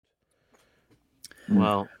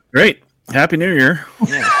Well, great. Happy New Year.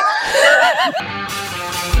 Yeah.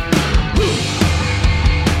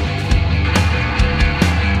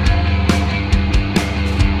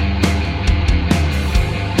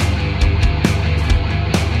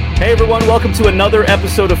 Hey everyone, welcome to another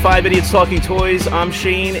episode of 5 Idiots Talking Toys. I'm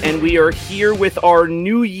Shane, and we are here with our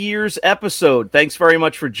New Year's episode. Thanks very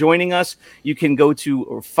much for joining us. You can go to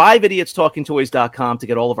 5idiotstalkingtoys.com to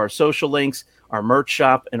get all of our social links, our merch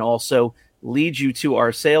shop, and also lead you to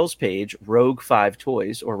our sales page, Rogue 5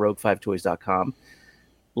 Toys, or rogue5toys.com.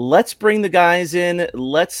 Let's bring the guys in.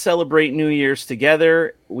 Let's celebrate New Year's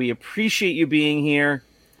together. We appreciate you being here.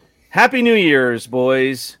 Happy New Year's,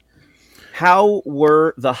 boys. How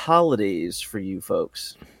were the holidays for you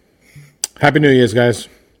folks? Happy New Year's, guys.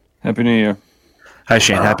 Happy New Year. Hi,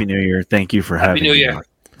 Shane. Happy New Year. Thank you for having me. Happy New Year.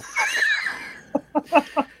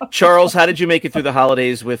 Charles, how did you make it through the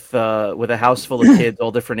holidays with a house full of kids,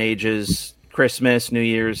 all different ages, Christmas, New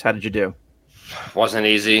Year's? How did you do? Wasn't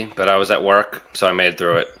easy, but I was at work, so I made it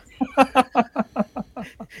through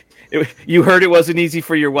it. You heard it wasn't easy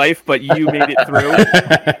for your wife, but you made it through.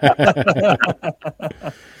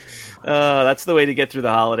 That's the way to get through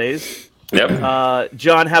the holidays. Yep.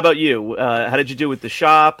 John, how about you? How did you do with the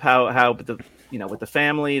shop? How with the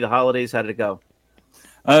family, the holidays? How did it go?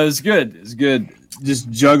 It was good. It was good.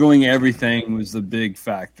 Just juggling everything was the big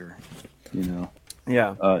factor. Yeah.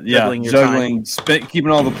 Juggling,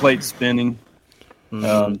 keeping all the plates spinning.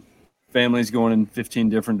 Mm-hmm. Families going in 15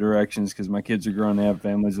 different directions because my kids are growing to have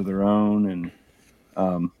families of their own,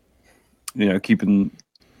 and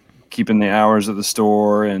keeping the hours at the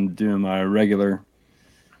store and doing my regular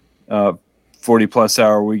 40-plus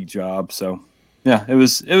hour week job. So, yeah, it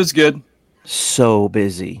was good. So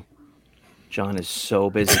busy. John is so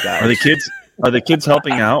busy, guys. Are the kids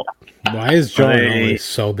helping out? Why is John always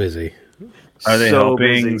so busy? Are they So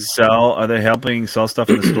helping busy. sell? Are they helping sell stuff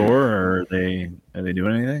in the store, or are they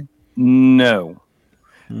doing anything? No.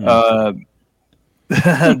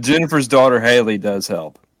 Jennifer's daughter Haley does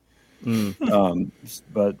help.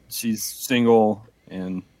 But she's single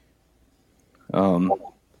and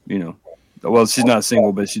she's not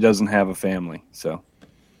single, but she doesn't have a family, so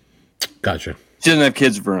Gotcha. she doesn't have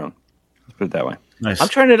kids of her own. Let's put it that way. Nice. I'm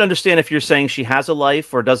trying to understand if you're saying she has a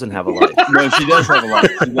life or doesn't have a life. No, she does have a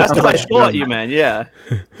life. That's what I thought you meant, yeah.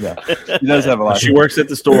 Yeah, she does have a life. She works at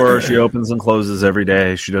the store. She opens and closes every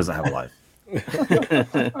day. She doesn't have a life.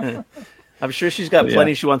 I'm sure she's got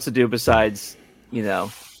plenty she wants to do besides,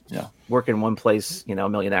 work in one place, a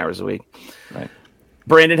million hours a week. Right.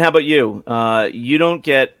 Brandon, how about you? You don't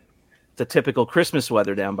get the typical Christmas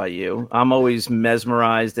weather down by you. I'm always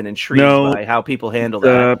mesmerized and intrigued by how people handle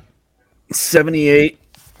that. 78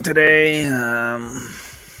 today.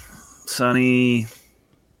 Sunny.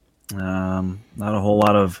 Not a whole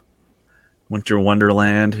lot of winter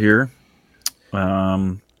wonderland here.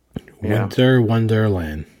 Winter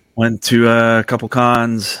Wonderland. Went to a couple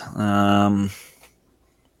cons.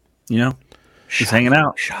 Just hanging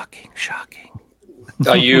out. Shocking.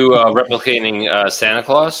 Are you replicating Santa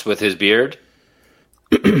Claus with his beard?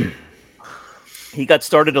 He got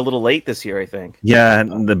started a little late this year, I think. Yeah,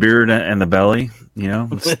 and the beard and the belly,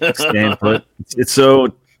 staying put. It's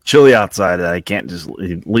so chilly outside that I can't just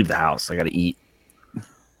leave the house. I got to eat.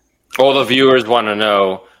 All the viewers want to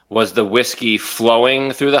know, was the whiskey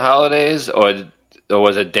flowing through the holidays, or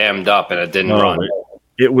was it dammed up and it didn't run?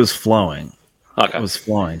 It was flowing. Okay. It was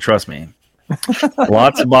flowing. Trust me.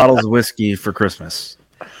 Lots of bottles of whiskey for Christmas.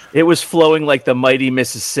 It was flowing like the mighty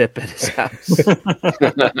Mississippi at his house.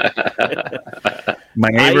 My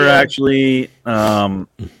neighbor actually,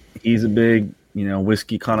 he's a big,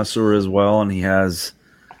 whiskey connoisseur as well, and he has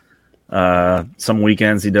some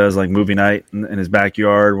weekends he does like movie night in his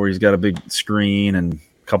backyard where he's got a big screen, and a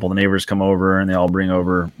couple of the neighbors come over and they all bring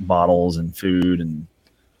over bottles and food, and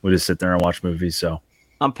we just sit there and watch movies. So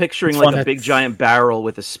I'm picturing like a big giant barrel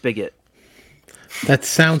with a spigot. That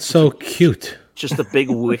sounds so cute. Just a big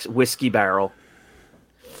whiskey barrel.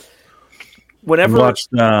 Whenever we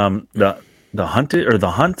watched the Hunt.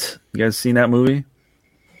 You guys seen that movie?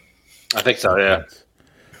 I think so. Yeah.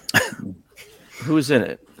 Who's in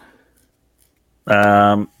it?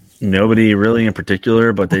 Nobody really in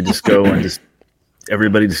particular, but they just go and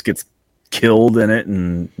everybody just gets killed in it,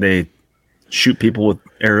 and they shoot people with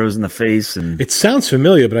arrows in the face. And it sounds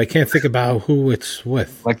familiar, but I can't think about who it's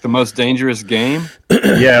with. Like The Most Dangerous Game?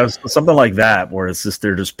 Yeah, it was something like that, where it's just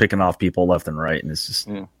they're just picking off people left and right, and it's just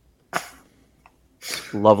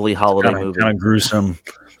lovely holiday movie. Kind of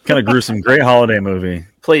gruesome. Great holiday movie.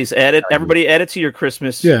 Please add it. Everybody add it to your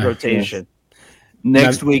Christmas rotation.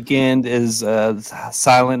 Next weekend is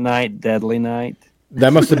Silent Night, Deadly Night.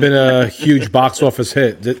 That must have been a huge box office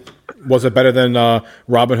hit. Was it better than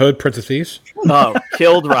Robin Hood, Prince of Thieves? Oh,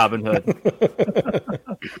 killed Robin Hood.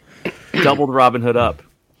 Doubled Robin Hood up.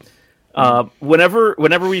 Whenever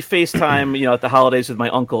we FaceTime, at the holidays with my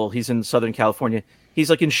uncle, he's in Southern California. He's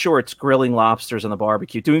like in shorts, grilling lobsters on the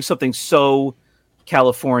barbecue, doing something so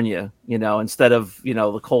California, instead of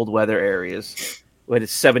the cold weather areas when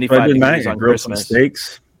it's 75 degrees on grill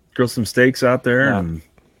Christmas. Grill some steaks out there, and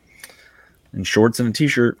shorts and a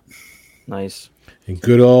t-shirt. Nice. In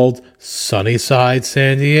good old sunny side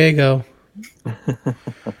San Diego.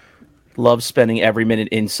 Love spending every minute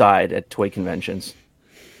inside at toy conventions.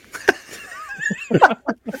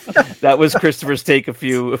 That was Christopher's take a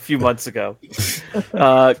few months ago.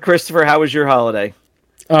 Christopher, how was your holiday?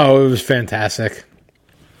 Oh, it was fantastic.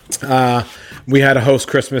 We had a host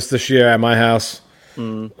Christmas this year at my house.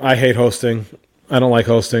 I hate hosting. I don't like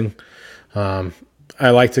hosting. I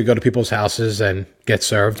like to go to people's houses and get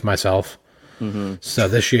served myself. Mm-hmm. So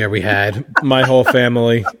this year we had my whole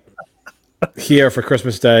family here for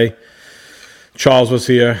Christmas Day. Charles was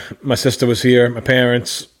here. My sister was here. My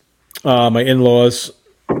parents, my in-laws.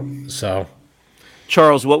 So,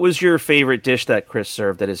 Charles, what was your favorite dish that Chris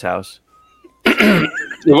served at his house? It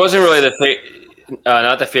wasn't really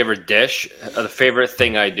not the favorite dish. The favorite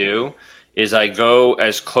thing I do is I go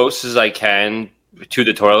as close as I can to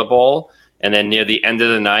the toilet bowl, and then near the end of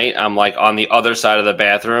the night, I'm like on the other side of the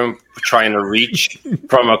bathroom trying to reach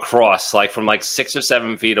from across, like from 6 or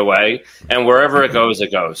 7 feet away, and wherever it goes,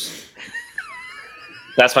 it goes.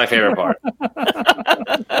 That's my favorite part.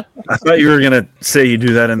 I thought you were going to say you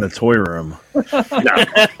do that in the toy room.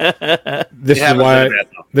 No.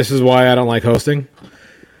 This is why I don't like hosting.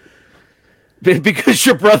 Because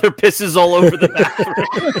your brother pisses all over the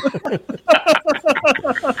bathroom.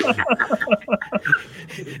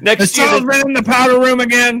 Next year, been in the powder room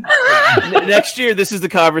again. Next year, this is the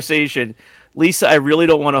conversation. Lisa, I really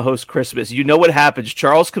don't want to host Christmas. You know what happens?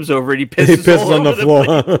 Charles comes over and he pisses all on over the floor.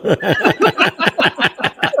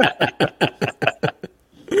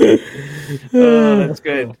 That's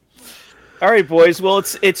good. All right, boys. Well,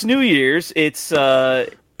 it's New Year's. It's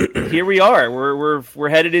here we are. We're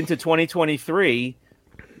headed into 2023.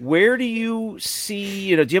 Where do you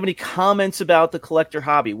see? Do you have any comments about the collector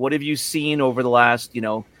hobby? What have you seen over the last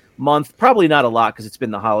month? Probably not a lot because it's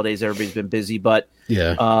been the holidays. Everybody's been busy, but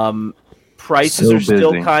prices are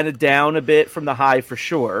still kind of down a bit from the high for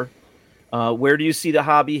sure. Where do you see the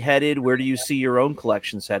hobby headed? Where do you see your own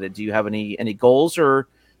collections headed? Do you have any goals, or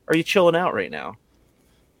are you chilling out right now?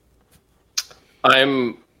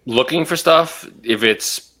 I'm looking for stuff. If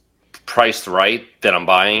it's priced right, then I'm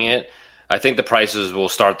buying it. I think the prices will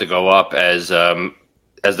start to go up as the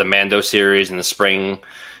Mando series in the spring,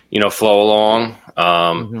 flow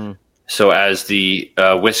along. So as the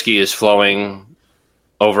whiskey is flowing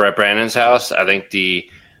over at Brandon's house, I think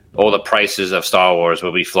all the prices of Star Wars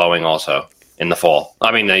will be flowing also in the fall.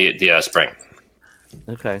 I mean, the spring.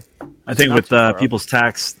 Okay. I think with people's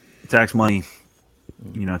tax money,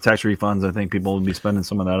 tax refunds, I think people will be spending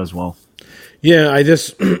some of that as well. Yeah, I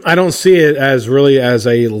don't see it as really as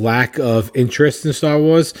a lack of interest in Star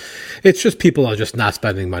Wars. It's just people are just not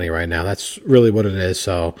spending money right now. That's really what it is.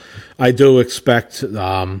 So I do expect,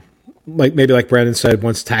 like Brandon said,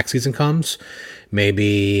 once tax season comes,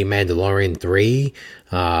 maybe Mandalorian 3,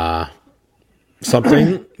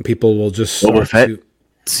 something, people will just Boba Fett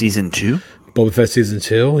season 2? Boba Fett season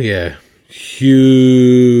 2, yeah.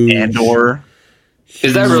 Huge. Andor.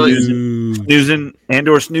 Is that really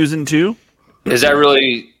snoozing too? Is that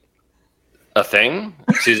really a thing?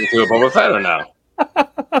 Season 2 of Boba Fett or no?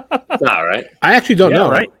 It's not, right? I actually don't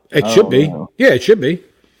know. Right? It should be. No. Yeah, it should be.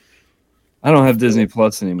 I don't have Disney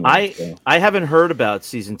Plus anymore. I haven't heard about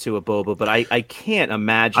season 2 of Boba, but I can't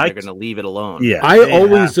imagine they're going to leave it alone. Yeah,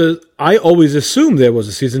 I always assumed there was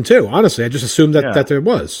a season 2. Honestly, I just assumed that there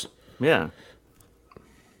was. Yeah.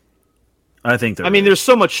 I think there's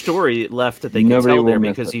so much story left that they can tell there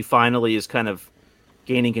because he finally is kind of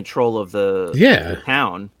gaining control of the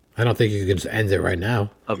town. I don't think you can just end it right now.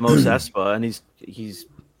 Of Mos Espa, and he's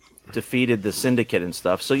defeated the syndicate and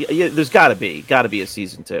stuff. So yeah, there's got to be a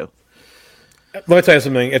season 2. Let me tell you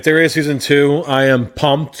something. If there is season 2, I am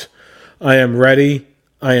pumped. I am ready.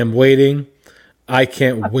 I am waiting. I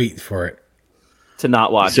can't wait for it. To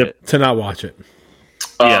not watch it. To not watch it.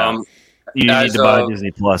 Yeah. You need to buy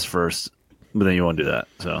Disney Plus first, but then you won't do that.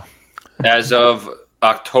 So, as of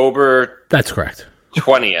October, that's correct.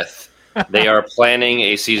 20th, they are planning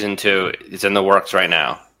a season 2. It's in the works right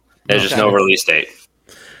now. There's just no release date.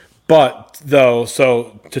 But though,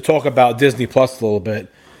 so to talk about Disney Plus a little bit,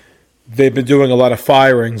 they've been doing a lot of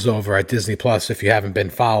firings over at Disney Plus if you haven't been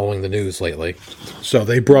following the news lately. So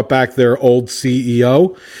they brought back their old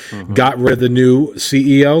CEO, got rid of the new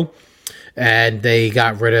CEO, and they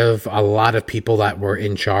got rid of a lot of people that were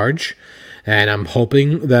in charge. And I'm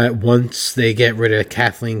hoping that once they get rid of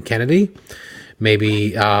Kathleen Kennedy,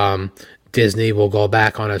 maybe Disney will go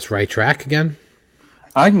back on its right track again.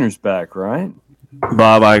 Iger's back, right?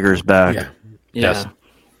 Bob Iger's back. Yeah. Yes.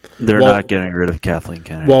 They're not getting rid of Kathleen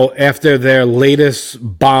Kennedy. Well, after their latest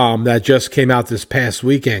bomb that just came out this past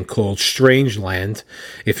weekend called Strangeland,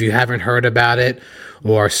 if you haven't heard about it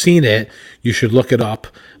or seen it, you should look it up.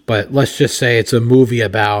 But let's just say it's a movie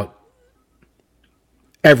about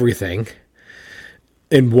everything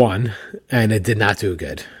in one, and it did not do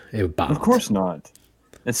good. It bombed. Of course not.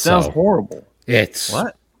 It sounds horrible. It's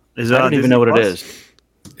what? I don't even know what it is.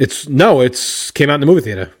 It's came out in the movie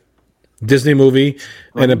theater. Disney movie,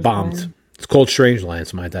 and it bombed. It's called Strangeland,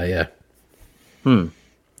 something like that, yeah.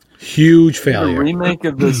 Huge failure. The remake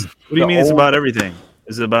of this. What do you mean it's about everything?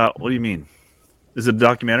 Is it about, what do you mean? Is it a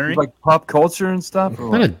documentary? Like pop culture and stuff?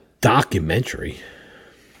 Not a documentary.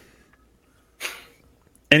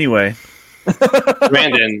 Anyway.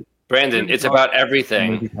 Brandon, it's about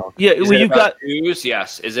everything. Yeah, well, you've got news.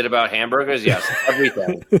 Yes. Is it about hamburgers? Yes.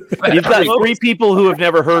 Everything. You've got 3 people who have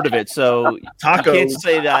never heard of it, so Tacos. you can't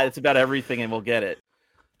say that it's about everything, and we'll get it.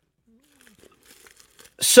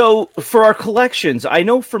 So for our collections, I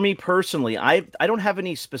know for me personally, I don't have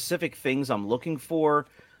any specific things I'm looking for.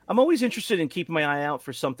 I'm always interested in keeping my eye out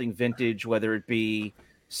for something vintage, whether it be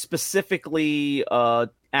specifically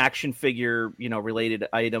action figure, related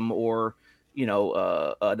item, or an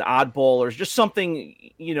oddball, or just something,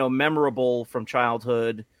 memorable from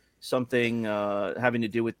childhood, something having to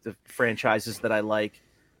do with the franchises that I like.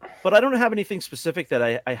 But I don't have anything specific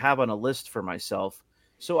that I have on a list for myself.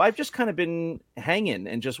 So I've just kind of been hanging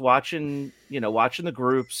and just watching the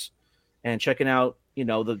groups and checking out,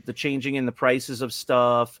 the changing in the prices of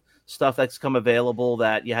stuff that's come available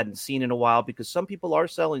that you hadn't seen in a while, because some people are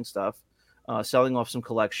selling stuff, selling off some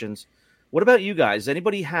collections. What about you guys?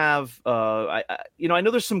 Anybody have, I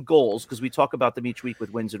know there's some goals because we talk about them each week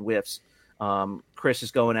with wins and whiffs. Chris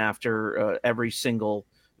is going after every single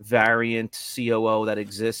variant COO that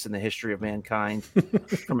exists in the history of mankind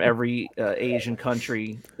from every Asian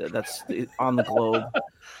country that's on the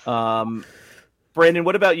globe. Brandon,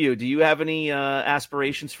 what about you? Do you have any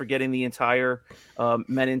aspirations for getting the entire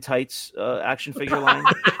Men in Tights action figure line?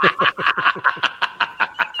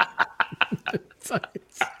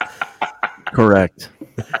 Correct.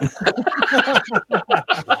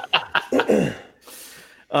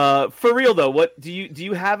 For real though, what do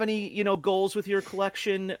you have any goals with your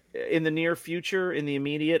collection in the near future, in the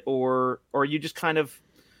immediate, or are you just kind of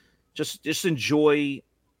just enjoy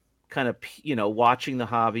kind of watching the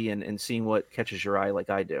hobby and seeing what catches your eye like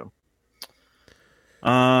I do?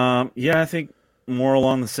 Yeah, I think more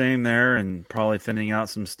along the same there, and probably thinning out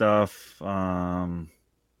some stuff. Not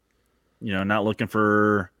looking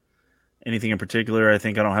for anything in particular. I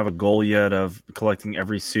think I don't have a goal yet of collecting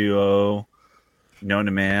every COO known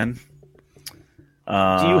to man.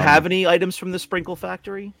 Do you have any items from the Sprinkle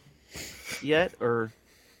Factory yet, or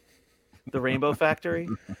the Rainbow Factory?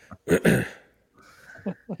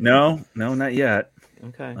 No, not yet.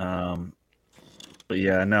 Okay. But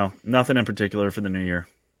yeah, no, nothing in particular for the new year.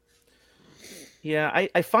 Yeah,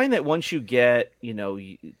 I find that once you get,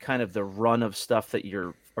 kind of the run of stuff that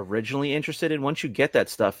you're originally interested in, once you get that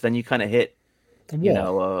stuff, then you kind of hit,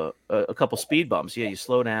 a couple speed bumps. Yeah, you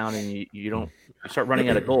slow down and you start running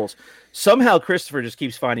out of goals. Somehow Christopher just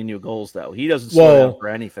keeps finding new goals, though. He doesn't slow down for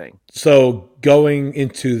anything. So going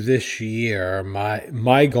into this year,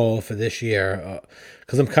 my goal for this year,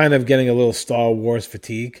 because I'm kind of getting a little Star Wars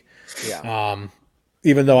fatigue. Yeah.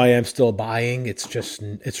 Even though I am still buying,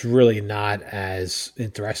 it's really not as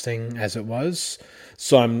interesting as it was.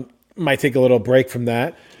 So might take a little break from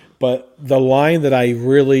that. But the line that I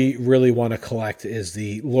really, really want to collect is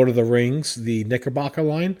the Lord of the Rings, the Knickerbocker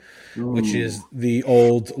line, which is the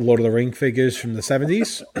old Lord of the Ring figures from the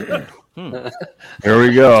 70s. There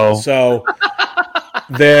we go. So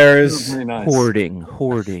there's nice.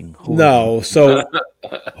 Hoarding. No, so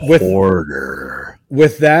with Order.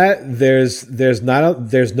 With that, there's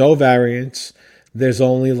no variants. There's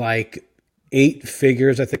only like 8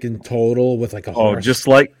 figures, I think, in total, with like a horse.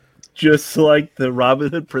 Just like the Robin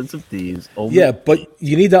Hood Prince of Thieves. Yeah, but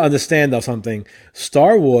you need to understand though something.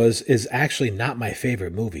 Star Wars is actually not my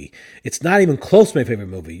favorite movie. It's not even close to my favorite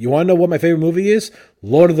movie. You want to know what my favorite movie is?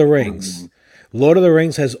 Lord of the Rings. Lord of the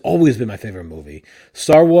Rings has always been my favorite movie.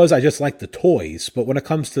 Star Wars, I just like the toys, but when it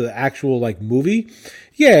comes to the actual like movie,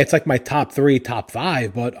 yeah, it's like my top 3, top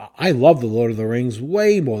 5, but I love the Lord of the Rings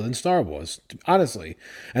way more than Star Wars, honestly.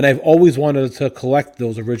 And I've always wanted to collect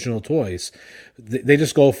those original toys. They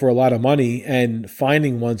just go for a lot of money, and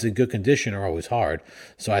finding ones in good condition are always hard.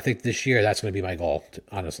 So I think this year that's going to be my goal,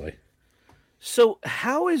 honestly. So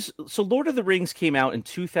Lord of the Rings came out in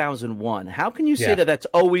 2001. How can you say Yeah. that that's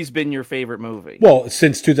always been your favorite movie? Well,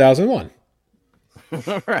 since 2001.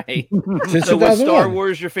 Right. Since So was 2001. Star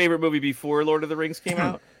Wars your favorite movie before Lord of the Rings came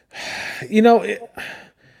out? You know,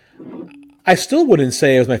 I still wouldn't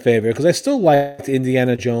say it was my favorite because I still liked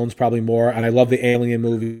Indiana Jones probably more, and I love the Alien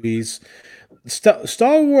movies.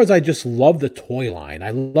 Star Wars, I just love the toy line.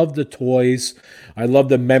 I love the toys. I love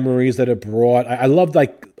the memories that it brought. I love,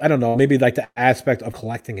 like, I don't know, maybe like the aspect of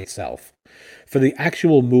collecting itself. For the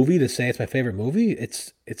actual movie to say it's my favorite movie,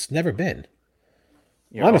 it's never been.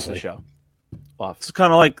 You're Honestly. off the show. Off. It's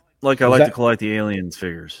kind of like I like that- to collect the Aliens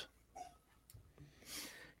figures.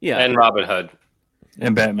 Yeah. And Robin Hood.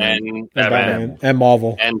 And Batman. And Batman and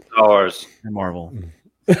Marvel. And Star Wars. And Marvel.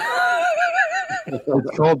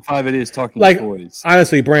 It's called 5 Idiots Talking Like, Toys.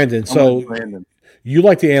 honestly, Brandon, I'm so with Brandon. you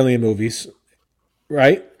like the Alien movies,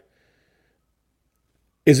 right?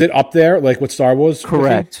 Is it up there, like with Star Wars?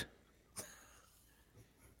 Correct.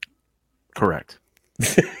 Correct.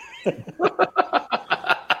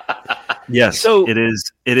 Yes, So- it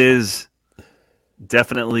is. It is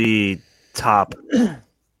definitely top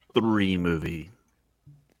 3 movie.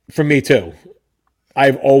 For me, too.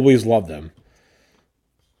 I've always loved them.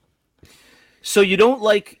 So you don't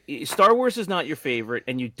like Star Wars is not your favorite,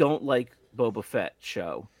 and you don't like Boba Fett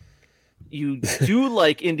show. You do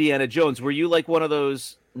like Indiana Jones. Were you like one of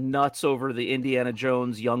those nuts over the Indiana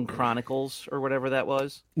Jones Young Chronicles or whatever that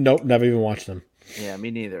was? Nope, never even watched them. Yeah,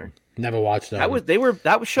 me neither. Never watched them.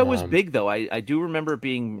 That show was big though. I do remember it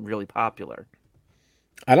being really popular.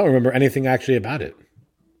 I don't remember anything actually about it.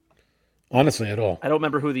 Honestly, at all. I don't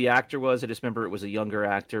remember who the actor was. I just remember it was a younger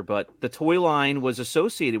actor, but the toy line was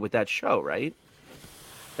associated with that show, right?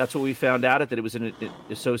 That's what we found out, that it was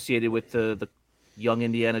associated with the young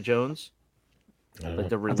Indiana Jones. Like the I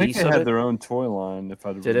think release they of had it. their own toy line, if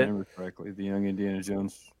I Did it? remember correctly. The Young Indiana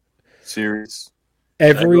Jones series.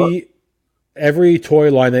 Every toy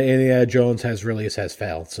line that Indiana Jones has released has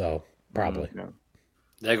failed, so probably. Yeah.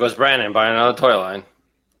 There goes Brandon buying another toy line.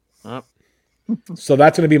 Oh, So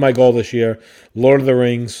that's going to be my goal this year. Lord of the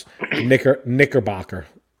Rings, Knickerbocker.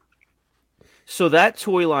 so that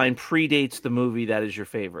toy line predates the movie that is your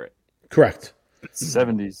favorite. Correct.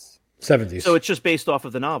 70s. 70s. So it's just based off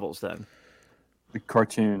of the novels then. The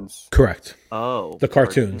cartoons. Correct. Oh, The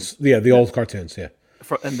cartoons. Yeah, the old cartoons, yeah.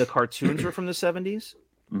 And the cartoons were from the 70s.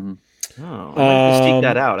 Mhm. Oh, I might seek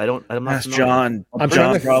that out. I'm not That's familiar. John. I'm John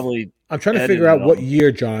trying to- probably. I'm trying to edited figure out it what all.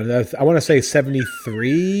 year, John. I want to say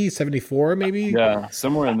 73, 74 maybe. Yeah,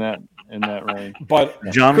 somewhere in that range. But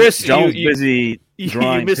John Chris, John was you- busy you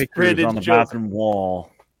drawing missed pictures Brandon's on the joke. bathroom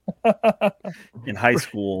wall in high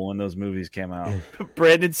school when those movies came out.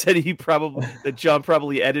 Brandon said that John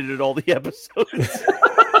probably edited all the episodes.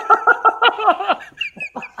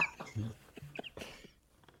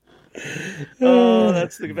 Oh,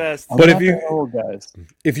 that's the best. But if Not you- that old, guys.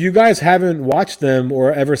 if you guys haven't watched them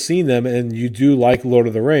or ever seen them and you do like Lord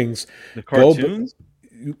of the Rings, The Go- cartoons.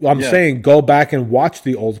 I'm Yeah. saying go back and watch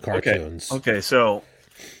the old Okay. cartoons. Okay, so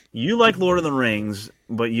you like Lord of the Rings,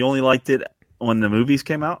 but you only liked it when the movies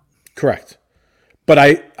came out. Correct. But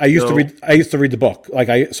I used to So- read the book.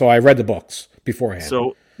 So I read the books beforehand.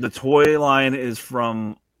 So the toy line is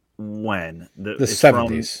from when? the it's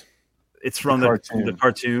 70s. It's from The the cartoon. the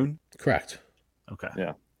cartoon. Correct. Okay.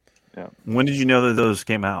 Yeah. When did you know that those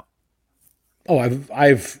came out? Oh,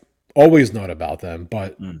 I've always known about them,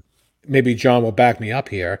 but maybe John will back me up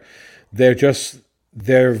here. They're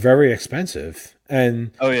very expensive,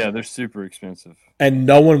 and Oh, yeah, they're super expensive.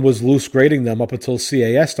 no one was loose grading them up until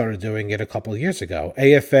CAS started doing it a couple of years ago.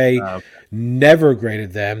 AFA Okay. never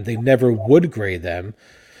graded them; they never would grade them.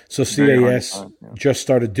 So Very hard to CAS find, yeah. just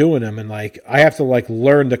started doing them, and like I have to like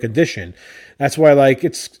learn the condition. That's why like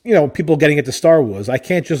it's people getting into Star Wars. I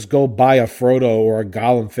can't just go buy a Frodo or a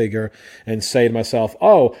Gollum figure and say to myself,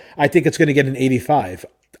 "Oh, I think it's going to get an 85."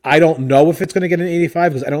 I don't know if it's going to get an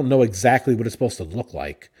 85 because I don't know exactly what it's supposed to look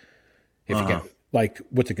like. If you get like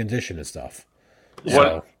with the condition and stuff.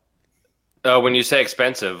 What? When you say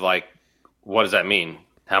expensive, like, what does that mean?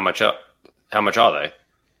 How much are they?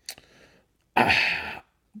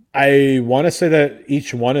 I want to say that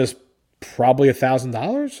each one is probably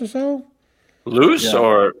 $1,000 or so. Loose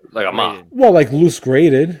or like a mop? Rated. Well, like loose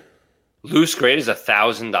graded. Loose grade is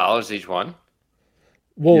 $1,000 each one.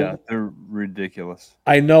 Well, Yeah, they're ridiculous.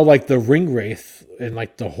 I know like the ring wraith and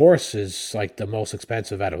like the horse is like the most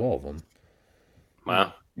expensive out of all of them.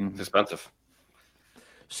 Wow, it's expensive.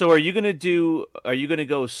 So are you going to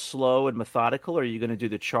go slow and methodical, or are you going to do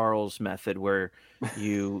the Charles method where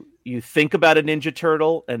you think about a Ninja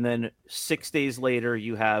Turtle and then 6 days later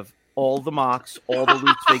you have all the mocks, all the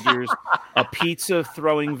loose figures, a pizza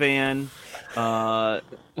throwing van, a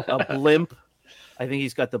blimp. I think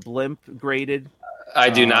he's got the blimp graded. I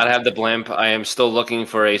do not have the blimp. I am still looking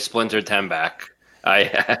for a Splinter 10 back.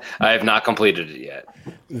 I have not completed it yet.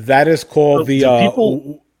 That is called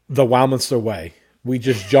So, the Wowminster way. We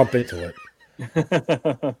just jump into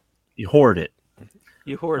it. You hoard it.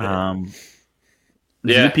 You hoard it.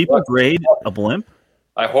 Do people grade a blimp?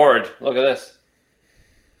 I hoard. Look at this.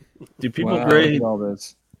 Do people Wow, grade? look at all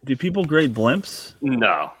this. Do people grade blimps?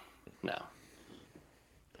 No.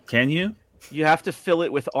 Can you? You have to fill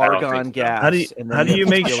it with I don't argon think so. gas. How and then do you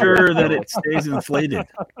make fill sure with that oil. it stays inflated?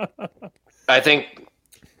 I think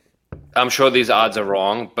I'm sure these odds are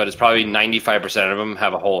wrong, but it's probably 95% of them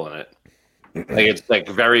have a hole in it. Like it's like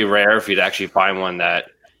very rare if you'd actually find one that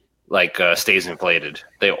like stays inflated.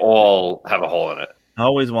 They all have a hole in it. I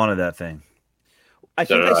always wanted that thing. I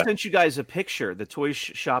think So do I I. sent you guys a picture. The toy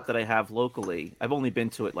shop that I have locally, I've only been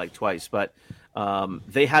to it like twice, but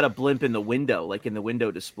they had a blimp in the window, like in the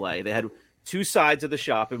window display. They had two sides of the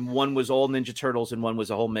shop, and one was all Ninja Turtles, and one was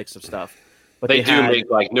a whole mix of stuff. But They do had... make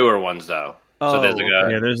like newer ones though. So there's like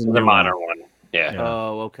okay. there's a a new modern one. Yeah.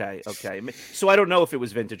 Oh, okay. So I don't know if it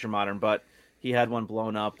was vintage or modern, but he had one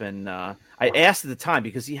blown up, and I asked at the time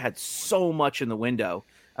because he had so much in the window.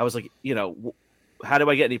 I was like, how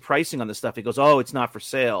do I get any pricing on this stuff? He goes, oh, it's not for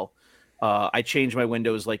sale. I change my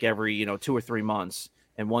windows like every 2 or 3 months,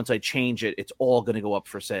 and once I change it, it's all going to go up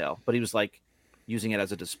for sale. But he was like using it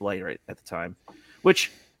as a display right at the time,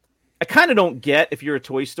 which I kind of don't get. If you're a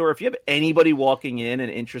toy store, if you have anybody walking in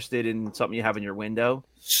and interested in something you have in your window.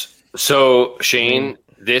 So Shane,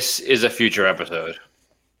 this is a future episode.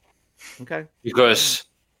 Okay. Because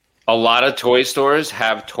a lot of toy stores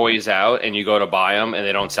have toys out and you go to buy them and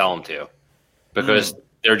they don't sell them to you because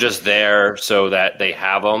they're just there so that they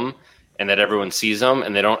have them and that everyone sees them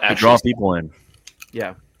and they don't To actually draw people in.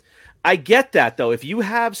 Yeah. I get that though. If you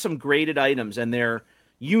have some graded items and they're,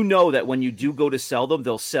 that when you do go to sell them,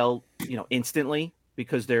 they'll sell, instantly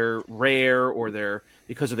because they're rare or they're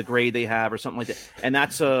because of the grade they have or something like that. And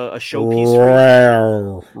that's a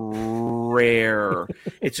showpiece rare.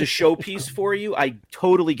 It's a showpiece for you. I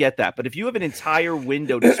totally get that. But if you have an entire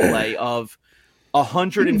window display of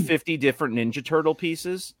 150 different Ninja Turtle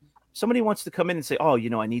pieces, somebody wants to come in and say, oh,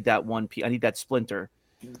 I need that one piece. I need that Splinter.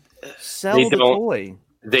 Sell the toy.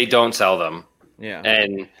 They don't sell them. Yeah.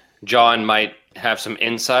 And John might have some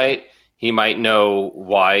insight. He might know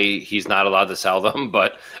why he's not allowed to sell them,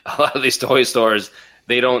 but a lot of these toy stores,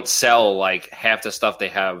 they don't sell like half the stuff they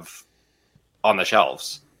have on the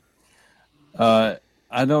shelves. I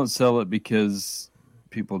don't sell it because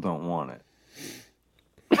people don't want it.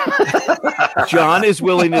 John is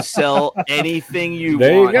willing to sell anything you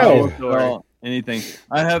There you want. go. Well, anything.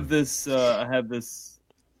 I have this.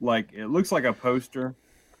 Like it looks like a poster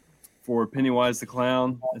for Pennywise the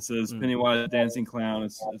Clown. It says Pennywise Dancing Clown.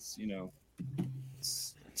 It's about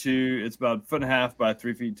 1.5 feet by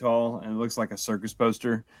 3 feet tall, and it looks like a circus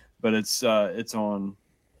poster. But it's on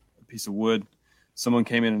a piece of wood. Someone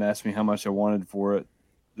came in and asked me how much I wanted for it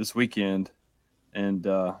this weekend, and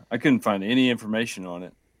I couldn't find any information on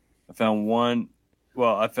it. I found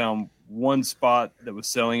one spot that was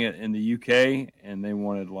selling it in the UK, and they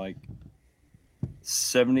wanted like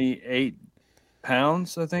 78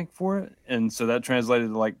 pounds, I think, for it, and so that translated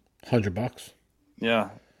to like $100. yeah,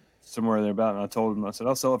 somewhere there about. And I told them, I said,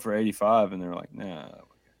 I'll sell it for 85, and they're like, nah,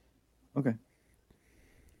 okay.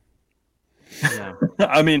 Yeah.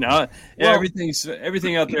 I mean,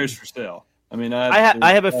 everything out there is for sale. I mean,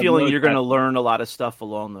 I have a feeling you're going to learn a lot of stuff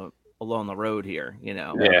along the road here.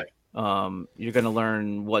 Yeah. You're going to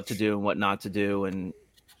learn what to do and what not to do, and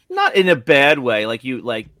not in a bad way, like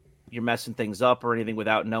you're messing things up or anything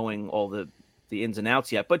without knowing all the ins and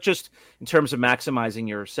outs yet, but just in terms of maximizing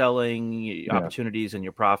your selling your opportunities and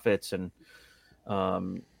your profits. And I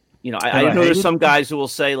know there's some guys who will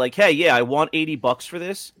say like, hey, yeah, I want $80 for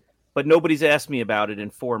this, but nobody's asked me about it in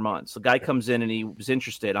 4 months. The guy comes in and he was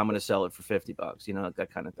interested. I'm going to sell it for $50,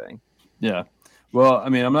 that kind of thing. Yeah. Well, I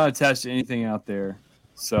mean, I'm not attached to anything out there.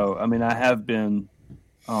 So, I mean, I have been,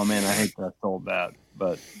 oh man, I hate that I sold that,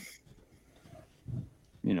 but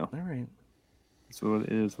All right. that's what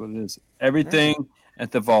it is. Everything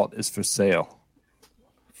at the vault is for sale.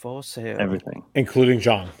 For sale. Everything. Including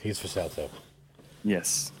John. He's for sale too.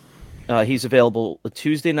 Yes. He's available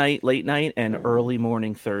Tuesday night, late night, and early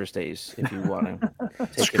morning Thursdays if you want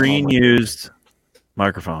to. Screen used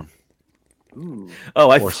microphone. Ooh. Oh,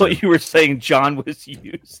 I Or thought you were saying John was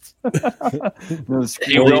used. No,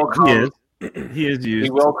 He will come. He is used. He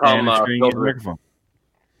will come, and a screen used filled with- microphone.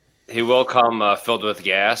 He will come filled with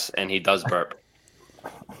gas, and he does burp.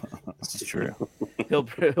 this is true. He'll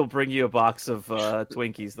bring you a box of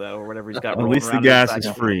Twinkies though, or whatever he's got. At rolling least the around in gas his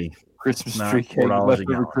is back. free. Christmas Not tree cake, $4 a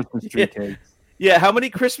leftover gallon. Christmas tree cake. Yeah, how many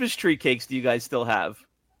Christmas tree cakes do you guys still have?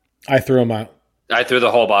 I threw them out. I threw the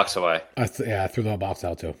whole box away. I threw the whole box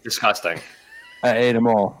out too. Disgusting. I ate them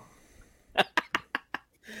all.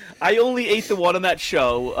 I only ate the one on that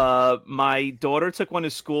show. My daughter took one to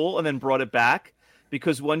school and then brought it back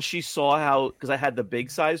because once she saw because I had the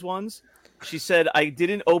big size ones, she said I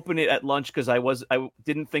didn't open it at lunch because I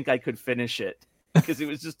didn't think I could finish it because it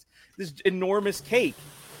was just this enormous cake,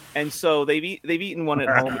 and so they've eaten one at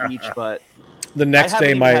home each, but The I next haven't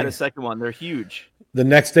day, even had a second one. They're huge.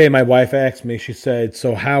 my wife asked me. She said,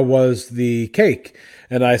 "So how was the cake?"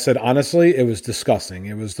 And I said, "Honestly, it was disgusting.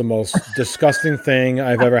 It was the most disgusting thing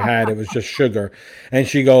I've ever had. It was just sugar." And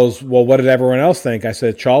she goes, "Well, what did everyone else think?" I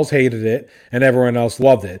said, "Charles hated it, and everyone else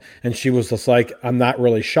loved it." And she was just like, "I'm not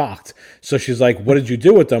really shocked." So she's like, "What did you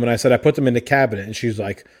do with them?" And I said, "I put them in the cabinet." And she's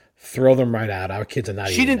like, "Throw them right out. Our kids are not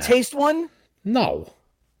She eating didn't that." taste one. No,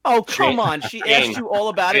 Oh, come Shane, on! She Shane, asked you all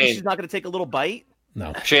about it. And Shane. she's not going to take a little bite.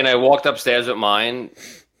 no. Shane, I walked upstairs with mine,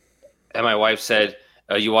 and my wife said,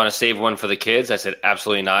 "You want to save one for the kids?" I said,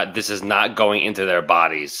 "Absolutely not. This is not going into their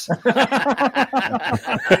bodies."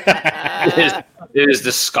 It is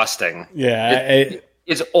disgusting. Yeah,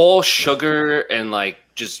 It's all sugar and like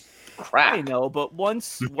just I crap. know, but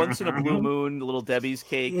once in a blue moon, Little Debbie's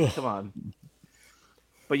cake. Come on.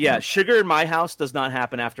 But yeah, sugar in my house does not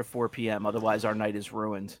happen after 4 p.m. Otherwise, our night is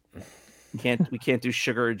ruined. We can't do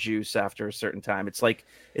sugar or juice after a certain time. It's like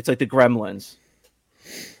the Gremlins.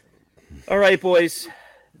 All right, boys.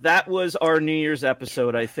 That was our New Year's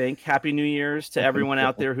episode, I think. Happy New Year's to everyone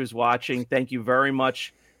out there who's watching. Thank you very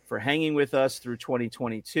much for hanging with us through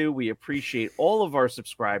 2022. We appreciate all of our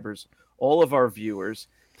subscribers, all of our viewers.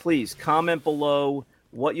 Please comment below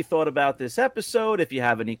what you thought about this episode. If you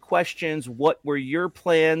have any questions, what were your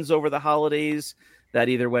plans over the holidays that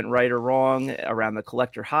either went right or wrong around the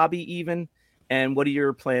collector hobby even? And what are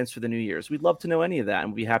your plans for the New Year's? We'd love to know any of that,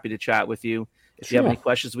 and we'd be happy to chat with you. If you have any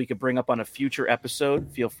questions we could bring up on a future episode,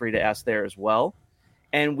 feel free to ask there as well.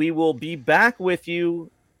 And we will be back with you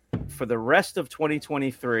for the rest of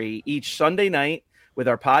 2023 each Sunday night with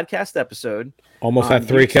our podcast episode. almost on at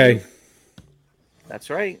 3K. YouTube. That's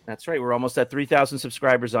right. We're almost at 3,000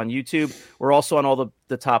 subscribers on YouTube. We're also on all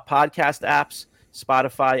the top podcast apps,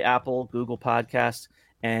 Spotify, Apple, Google Podcasts.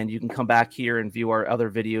 And you can come back here and view our other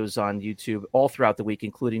videos on YouTube all throughout the week,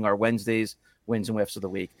 including our Wednesdays, wins and whiffs of the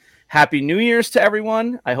week. Happy New Year's to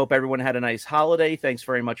everyone. I hope everyone had a nice holiday. Thanks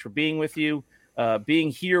very much for being with you, being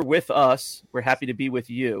here with us. We're happy to be with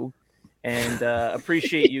you and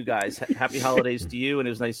appreciate you guys. Happy holidays to you, and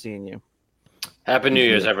it was nice seeing you. Happy New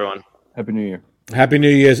Year's, everyone. Happy New Year. Happy New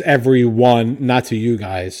Year's, everyone. Not to you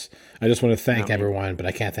guys. I just want to thank everyone, but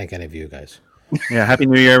I can't thank any of you guys. Yeah, Happy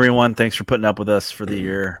New Year, everyone. Thanks for putting up with us for the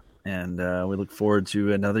year. And we look forward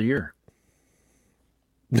to another year.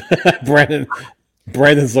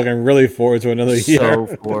 Brandon's looking really forward to another year. So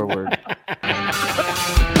forward.